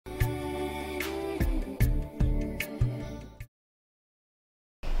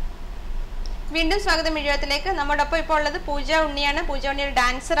വീണ്ടും സ്വാഗതം മീഡിയത്തിലേക്ക്. നമ്മോടൊപ്പം ഇപ്പോൾ ഉള്ളത് പൂജ ഉണ്ണിയാണ്. പൂജ ഉണ്ണി ഒരു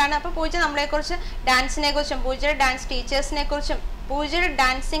ഡാൻസറാണ്. അപ്പോൾ പൂജ നമ്മളെക്കുറിച്ച് ഡാൻസിനെ കുറിച്ചും പൂജയുടെ ഡാൻസ് ടീച്ചേഴ്സിനെ കുറിച്ചും പൂജയുടെ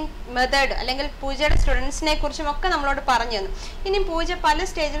ഡാൻസിങ് മെത്തേഡ് അല്ലെങ്കിൽ പൂജയുടെ സ്റ്റുഡൻസിനെ കുറിച്ചും ഒക്കെ നമ്മളോട് പറഞ്ഞു തന്നു. ഇനി പൂജ പല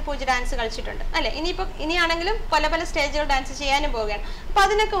സ്റ്റേജിൽ പൂജ ഡാൻസ് കളിച്ചിട്ടുണ്ട് അല്ലേ? ഇനിയാണെങ്കിലും പല പല സ്റ്റേജുകൾ ഡാൻസ് ചെയ്യാനും പോവുകയാണ്. അപ്പോൾ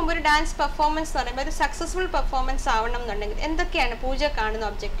അതിനൊക്കെ മുമ്പ് ഒരു ഡാൻസ് പെർഫോമൻസ് എന്ന് പറയുമ്പോൾ ഒരു സക്സസ്ഫുൾ പെർഫോമൻസ് ആവണം എന്നുണ്ടെങ്കിൽ എന്തൊക്കെയാണ് പൂജ കാണുന്ന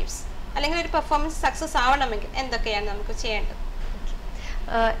ഒബ്ജക്റ്റീവ്സ്? അല്ലെങ്കിൽ ഒരു പെർഫോമൻസ് സക്സസ് ആവണമെങ്കിൽ എന്തൊക്കെയാണ് നമുക്ക് ചെയ്യേണ്ടത്?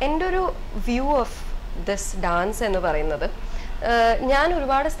 എൻ്റെ ഒരു വ്യൂ ഓഫ് ദിസ് ഡാൻസ് എന്ന് പറയുന്നത്, ഞാൻ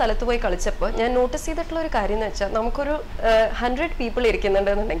ഒരുപാട് സ്ഥലത്ത് പോയി കളിച്ചപ്പോൾ ഞാൻ നോട്ടീസ് ചെയ്തിട്ടുള്ള ഒരു കാര്യം എന്ന് വെച്ചാൽ, നമുക്കൊരു 100 പീപ്പിൾ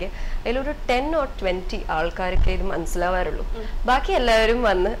ഇരിക്കുന്നുണ്ടെന്നുണ്ടെങ്കിൽ അതിലൊരു 10 or 20 ആൾക്കാർക്ക് ഇത് മനസ്സിലാവാറുള്ളൂ. ബാക്കി എല്ലാവരും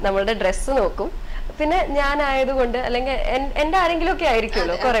വന്ന് നമ്മളുടെ ഡ്രസ്സ് നോക്കും. പിന്നെ ഞാനായതുകൊണ്ട് അല്ലെങ്കിൽ എൻ്റെ ആരെങ്കിലും ഒക്കെ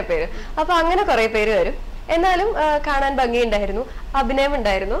ആയിരിക്കുമല്ലോ കുറേ പേര്. അപ്പോൾ അങ്ങനെ കുറേ പേര് വരും. എന്നാലും കാണാൻ ഭംഗിയുണ്ടായിരുന്നു, അഭിനയം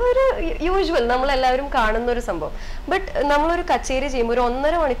ഉണ്ടായിരുന്നു, ഒരു യൂഷ്വൽ നമ്മളെല്ലാവരും കാണുന്ന ഒരു സംഭവം. ബട്ട് നമ്മളൊരു കച്ചേരി ചെയ്യുമ്പോൾ ഒരു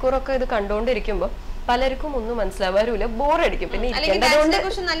 1.5 മണിക്കൂറൊക്കെ ഇത് കണ്ടുകൊണ്ടിരിക്കുമ്പോൾ പലർക്കും ഒന്നും മനസ്സിലാവാറില്ല, ബോറടിക്കും. പിന്നെ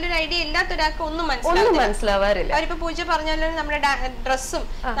നല്ലൊരു ഐഡിയ ഇല്ലാത്ത ഒരാൾക്ക് ഒന്നും മനസ്സിലാവാറില്ല. അവരിപ്പോ പൂജ പറഞ്ഞാൽ നമ്മുടെ ഡ്രസ്സും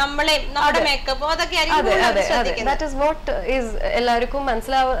നമ്മളെയും നമ്മുടെ മേക്കപ്പും അതൊക്കെ എല്ലാവർക്കും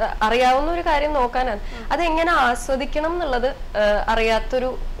അറിയാവുന്ന ഒരു കാര്യം നോക്കാനാണ്. അതെങ്ങനെ ആസ്വദിക്കണം എന്നുള്ളത്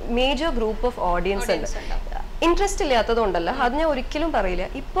അറിയാത്തൊരു മേജർ ഗ്രൂപ്പ് ഓഫ് ഓഡിയൻസ് ഉണ്ട്. ഇൻട്രസ്റ്റ് ഇല്ലാത്തതുകൊണ്ടല്ല, അത് ഞാൻ ഒരിക്കലും പറയില്ല.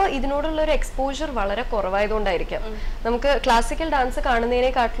 ഇപ്പോൾ ഇതിനോടുള്ള ഒരു എക്സ്പോഷർ വളരെ കുറവായതുകൊണ്ടായിരിക്കാം. നമുക്ക് ക്ലാസിക്കൽ ഡാൻസ്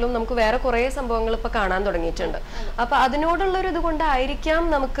കാണുന്നതിനെക്കാട്ടിലും നമുക്ക് വേറെ കുറേ സംഭവങ്ങൾ ഇപ്പൊ കാണാൻ തുടങ്ങിയിട്ടുണ്ട്. അപ്പൊ അതിനോടുള്ള ഒരു ഇത്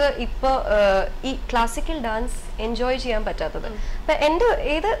കൊണ്ടായിരിക്കാം നമുക്ക് ഇപ്പൊ ഈ ക്ലാസിക്കൽ ഡാൻസ് എൻജോയ് ചെയ്യാൻ പറ്റാത്തത്. അപ്പൊ എൻ്റെ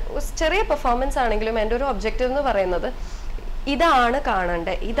ഏത് ചെറിയ പെർഫോമൻസ് ആണെങ്കിലും എൻ്റെ ഒരു ഒബ്ജക്റ്റീവ് എന്ന് പറയുന്നത് ഇതാണ്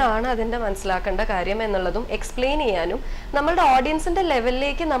കാണേണ്ടത്, ഇതാണ് അതിൻ്റെ മനസ്സിലാക്കേണ്ട കാര്യം എന്നുള്ളതും എക്സ്പ്ലെയിൻ ചെയ്യാനും നമ്മളുടെ ഓഡിയൻസിന്റെ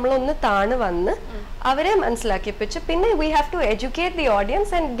ലെവലിലേക്ക് നമ്മളൊന്ന് താണു വന്ന് അവരെ മനസ്സിലാക്കിപ്പിച്ച് പിന്നെ we have to educate the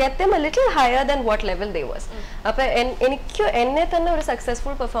audience and get them a little higher than what level they was. അപ്പൊ എന്നെ തന്നെ ഒരു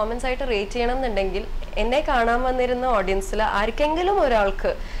സക്സസ്ഫുൾ പെർഫോമൻസ് ആയിട്ട് റേറ്റ് ചെയ്യണം എന്നുണ്ടെങ്കിൽ എന്നെ കാണാൻ വന്നിരുന്ന ഓഡിയൻസിൽ ആർക്കെങ്കിലും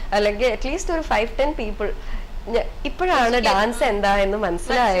ഒരാൾക്ക് അല്ലെങ്കിൽ അറ്റ്ലീസ്റ്റ് ഒരു 5-10 പീപ്പിൾ ഇപ്പോഴാണ് ഡാൻസ് എന്താ എന്ന്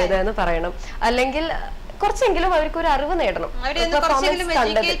മനസ്സിലായത് എന്ന് പറയണം. അല്ലെങ്കിൽ കുറച്ചെങ്കിലും അവർക്ക് ഒരു അറിവ് നേടണം.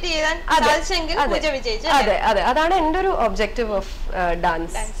 അതെ അതെ, അതാണ് എൻ്റെ ഒരു ഒബ്ജക്റ്റീവ് ഓഫ്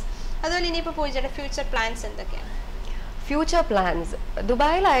ഡാൻസ്. അതുപോലെ ഇനിയിപ്പോ പൂജയുടെ ഫ്യൂച്ചർ പ്ലാൻസ് എന്തൊക്കെയാണ്? ഫ്യൂച്ചർ പ്ലാൻസ്,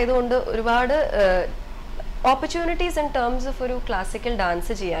 ദുബായിലായതുകൊണ്ട് ഒരുപാട് ഓപ്പർച്യൂണിറ്റീസ് ഇൻ ടേംസ് ഓഫ് ഒരു ക്ലാസിക്കൽ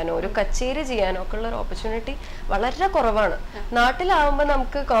ഡാൻസ് ചെയ്യാനോ ഒരു കച്ചേരി ചെയ്യാനോ ഒക്കെ ഉള്ള ഒരു ഓപ്പർച്യൂണിറ്റി വളരെ കുറവാണ്. നാട്ടിലാവുമ്പോൾ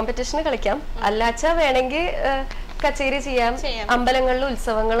നമുക്ക് കോമ്പറ്റീഷന് കളിക്കാം, അല്ലാച്ചാ വേണമെങ്കിൽ കച്ചേരി ചെയ്യാം, അമ്പലങ്ങളിൽ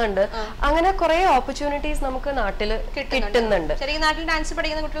ഉത്സവങ്ങളുണ്ട്, അങ്ങനെ കുറെ ഓപ്പർച്യൂണിറ്റീസ് നമുക്ക് നാട്ടില് കിട്ടുന്നുണ്ട്. നാട്ടിൽ ഡാൻസ്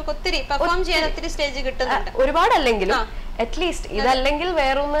പഠിക്കുന്ന കുട്ടികൾക്ക് ഒത്തിരി പെർഫോം ചെയ്യാൻ ഒത്തിരി സ്റ്റേജ് കിട്ടുന്നുണ്ട്. ഒരുപാടല്ലെങ്കിലും അറ്റ്ലീസ്റ്റ് ഇതല്ലെങ്കിൽ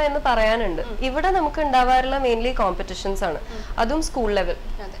വേറൊന്ന് എന്ന് പറയാനുണ്ട്. ഇവിടെ നമുക്ക് ഉണ്ടാവാറുള്ള മെയിൻലി കോമ്പറ്റീഷൻസ് ആണ്, അതും സ്കൂൾ ലെവൽ.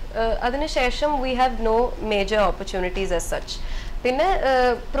 അതിനുശേഷം we have no major opportunities as such. പിന്നെ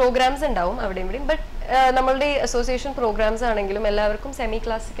പ്രോഗ്രാംസ് ഉണ്ടാവും അവിടെയും ഇവിടെയും. ബട്ട് നമ്മളുടെ അസോസിയേഷൻ പ്രോഗ്രാംസ് ആണെങ്കിലും എല്ലാവർക്കും സെമി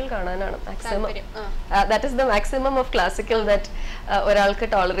ക്ലാസിക്കൽ കാണാനാണ് maximum. That is the maximum of classical that ഒരാൾക്ക്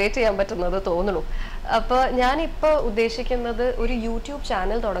ടോളറേറ്റ് ചെയ്യാൻ പറ്റുന്നത് തോന്നുന്നു. അപ്പോൾ ഞാനിപ്പോൾ ഉദ്ദേശിക്കുന്നത് ഒരു യൂട്യൂബ്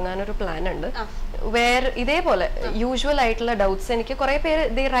ചാനൽ തുടങ്ങാനൊരു പ്ലാൻ ഉണ്ട്. ഇതേപോലെ യൂഷ്വൽ ആയിട്ടുള്ള ഡൗട്ട്സ് എനിക്ക് കുറെ പേര്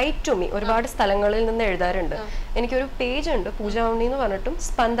ദേ റൈറ്റ് ടു മീ, ഒരുപാട് സ്ഥലങ്ങളിൽ നിന്ന് എഴുതാറുണ്ട്. എനിക്കൊരു പേജ് ഉണ്ട്, പൂജ ഉണ്ണി എന്ന് പറഞ്ഞിട്ടും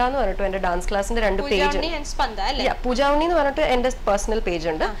സ്പന്ദ എന്ന് പറഞ്ഞിട്ടും എൻ്റെ ഡാൻസ് ക്ലാസിന്റെ 2 പേജ് ഉണ്ട്. പൂജ ഉണ്ണി എന്ന് പറഞ്ഞിട്ട് എൻ്റെ പേഴ്സണൽ പേജ്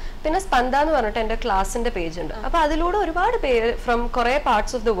ഉണ്ട്, പിന്നെ സ്പന്ദ എന്ന് പറഞ്ഞിട്ട് എൻ്റെ ക്ലാസിന്റെ പേജ് ഉണ്ട്. അപ്പൊ അതിലൂടെ ഒരുപാട് പേര് ഫ്രം കുറെ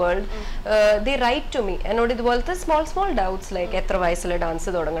parts of the world they right to me, എന്നോട് ഇതുപോലത്തെ സ്മോൾ ഡൗട്ട്സ് ലൈക്ക് എത്ര വയസ്സിൽ ഡാൻസ്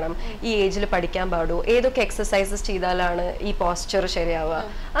തുടങ്ങണം, ഈ ഏജിൽ പഠിക്കാൻ പാടുമോ, ഏതൊക്കെ എക്സസൈസസ് ചെയ്താലാണ് ഈ പോസ്ചർ ശരിയാവുക,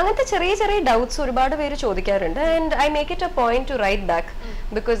 അങ്ങനത്തെ ചെറിയ ചെറിയ ഡൗട്ട്സ് ഒരുപാട് പേര് ചോദിക്കാറുണ്ട്. And I make it A point two right back,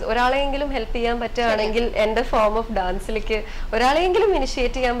 because ഒരാളെങ്കിലും ഹെൽപ്പ് ചെയ്യാൻ പറ്റുകയാണെങ്കിൽ എൻ്റെ ഫോം ഓഫ് ഡാൻസിലേക്ക് ഒരാളെങ്കിലും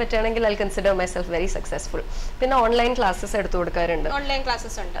ഇനിഷ്യേറ്റ് ചെയ്യാൻ പറ്റുകയാണെങ്കിൽ I consider myself very successful. പിന്നെ ഓൺലൈൻ ക്ലാസ്സസ് എടുത്തു കൊടുക്കാറുണ്ട്.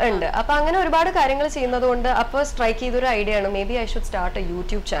 ഉണ്ട്. അപ്പൊ അങ്ങനെ ഒരുപാട് കാര്യങ്ങൾ ചെയ്യുന്നത് കൊണ്ട് അപ്പോൾ സ്ട്രൈക്ക് ചെയ്തൊരു ഐഡിയ ആണ്, may be I should start A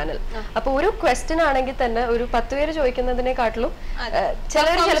YouTube channel. അപ്പൊ ഒരു ക്വസ്റ്റ്യൻ ആണെങ്കിൽ തന്നെ ഒരു 10 പേര് ചോദിക്കുന്നതിനെക്കാട്ടിലും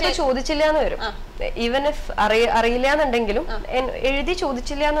ചിലർ ചിലപ്പോൾ ചോദിച്ചില്ല എന്ന് വരും. ഈവൻ ഇഫ് അറിയില്ല എന്നുണ്ടെങ്കിലും എഴുതി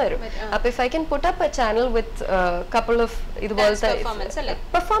ചോദിച്ചില്ല എന്ന് വരും. അപ്പൊ if I can put up A channel with couple of ഇതുപോലത്തെ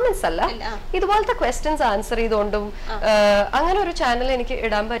പെർഫോമൻസ് അല്ല, ഇതുപോലത്തെ ക്വസ്റ്റ്യൻസ് ആൻസർ ചെയ്തുകൊണ്ടും അങ്ങനെ ഒരു ചാനൽ എനിക്ക്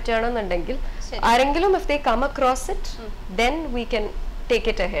ഇടാൻ പറ്റുകയാണെന്നുണ്ടെങ്കിൽ ആരെങ്കിലും if they come across it then we can take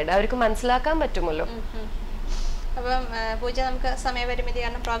it ahead, അവർക്ക് മനസ്സിലാക്കാൻ പറ്റുമല്ലോ. അപ്പം പൂജ, നമുക്ക് സമയപരിമിതി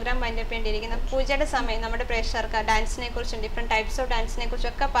കാരണം പ്രോഗ്രാം വൈൻഡപ്പ് ചെയ്യേണ്ടിയിരിക്കുന്നു. പൂജയുടെ സമയം നമ്മുടെ പ്രേക്ഷകർക്ക് ഡാൻസിനെ കുറിച്ചും ഡിഫറെൻറ്റ് ടൈപ്സ് ഓഫ് ഡാൻസിനെ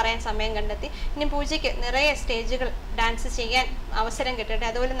കുറിച്ചൊക്കെ പറയാൻ സമയം കണ്ടെത്തി. ഇനി പൂജയ്ക്ക് നിറയെ സ്റ്റേജുകൾ ഡാൻസ് ചെയ്യാൻ അവസരം കിട്ടട്ടെ,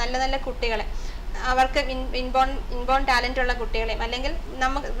 അതുപോലെ നല്ല നല്ല കുട്ടികളെ അവർക്ക് ഇൻബോൺ ടാലൻ്റ് ഉള്ള കുട്ടികളെയും അല്ലെങ്കിൽ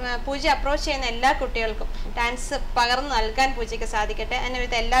നമുക്ക് പൂജ അപ്രോച്ച് ചെയ്യുന്ന എല്ലാ കുട്ടികൾക്കും ഡാൻസ് പകർന്നു നൽകാൻ പൂജയ്ക്ക് സാധിക്കട്ടെ. അതിനൊരു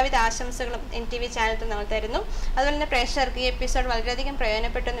എല്ലാവിധ ആശംസകളും NTV ചാനലിൽ നമ്മൾ തരുന്നു. അതുപോലെ തന്നെ പ്രേക്ഷകർക്ക് ഈ എപ്പിസോഡ് വളരെയധികം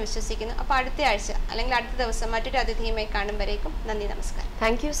പ്രയോജനപ്പെട്ടെന്ന് വിശ്വസിക്കുന്നു. അപ്പോൾ അടുത്ത ആഴ്ച അല്ലെങ്കിൽ അടുത്ത ദിവസം മറ്റൊരു അതിഥിയുമായി കാണുമ്പോഴേക്കും നന്ദി, നമസ്കാരം.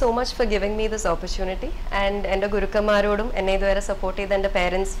 Thank you so much for giving me this opportunity. And എൻ്റെ ഗുരുക്കന്മാരോടും എന്നെ ഇതുവരെ സപ്പോർട്ട് ചെയ്ത എൻ്റെ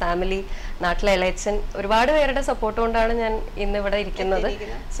പേരൻസ്, ഫാമിലി, നാട്ടിലെ ഇളയച്ചൻ, ഒരുപാട് പേരുടെ സപ്പോർട്ട് കൊണ്ടാണ് ഞാൻ ഇന്ന് ഇവിടെ ഇരിക്കുന്നത്.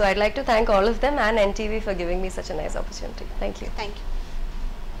 So ഐഡ് like to thank all of them and NTV for giving me such a nice opportunity. Thank you. Thank you.